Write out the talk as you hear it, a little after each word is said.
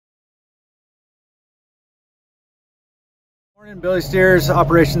Morning, Billy Steers,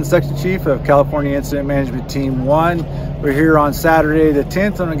 Operations Section Chief of California Incident Management Team 1. We're here on Saturday the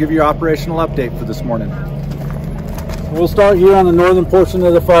 10th. I'm going to give you an operational update for this morning. We'll start here on the northern portion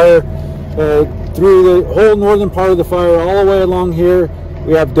of the fire. Through the whole northern part of the fire, all the way along here,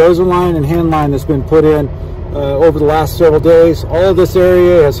 we have dozer line and hand line that's been put in over the last several days. All of this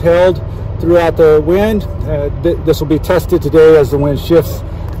area has held throughout the wind. This will be tested today as the wind shifts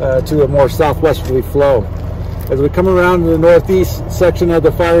to a more southwesterly flow. As we come around to the northeast section of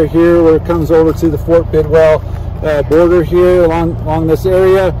the fire here, where it comes over to the Fort Bidwell border here along this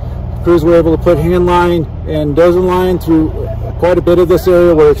area, crews were able to put hand line and dozer line through quite a bit of this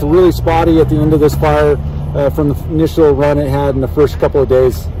area where it's really spotty at the end of this fire from the initial run it had in the first couple of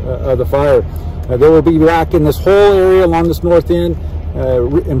days of the fire. They will be back in this whole area along this north end,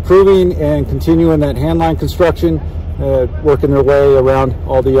 improving and continuing that hand line construction, working their way around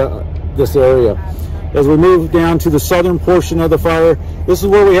all this area. As we move down to the southern portion of the fire, this is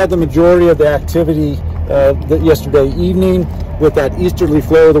where we had the majority of the activity yesterday evening with that easterly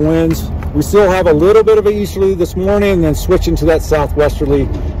flow of the winds. We still have a little bit of an easterly this morning and then switching to that southwesterly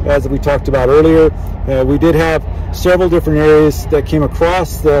as we talked about earlier. We did have several different areas that came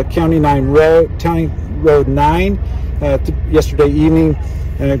across the County Road 9 yesterday evening.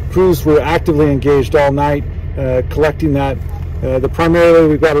 Crews were actively engaged all night collecting that. Primarily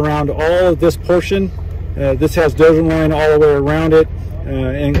we've got around all of this portion. This has dozer line all the way around it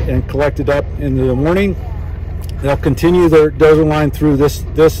and collected up into the morning. They'll continue their dozer line through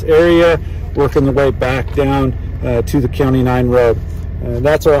this area, working their way back down to the County 9 Road.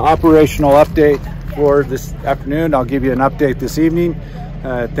 That's our operational update for this afternoon. I'll give you an update this evening.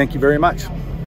 Thank you very much.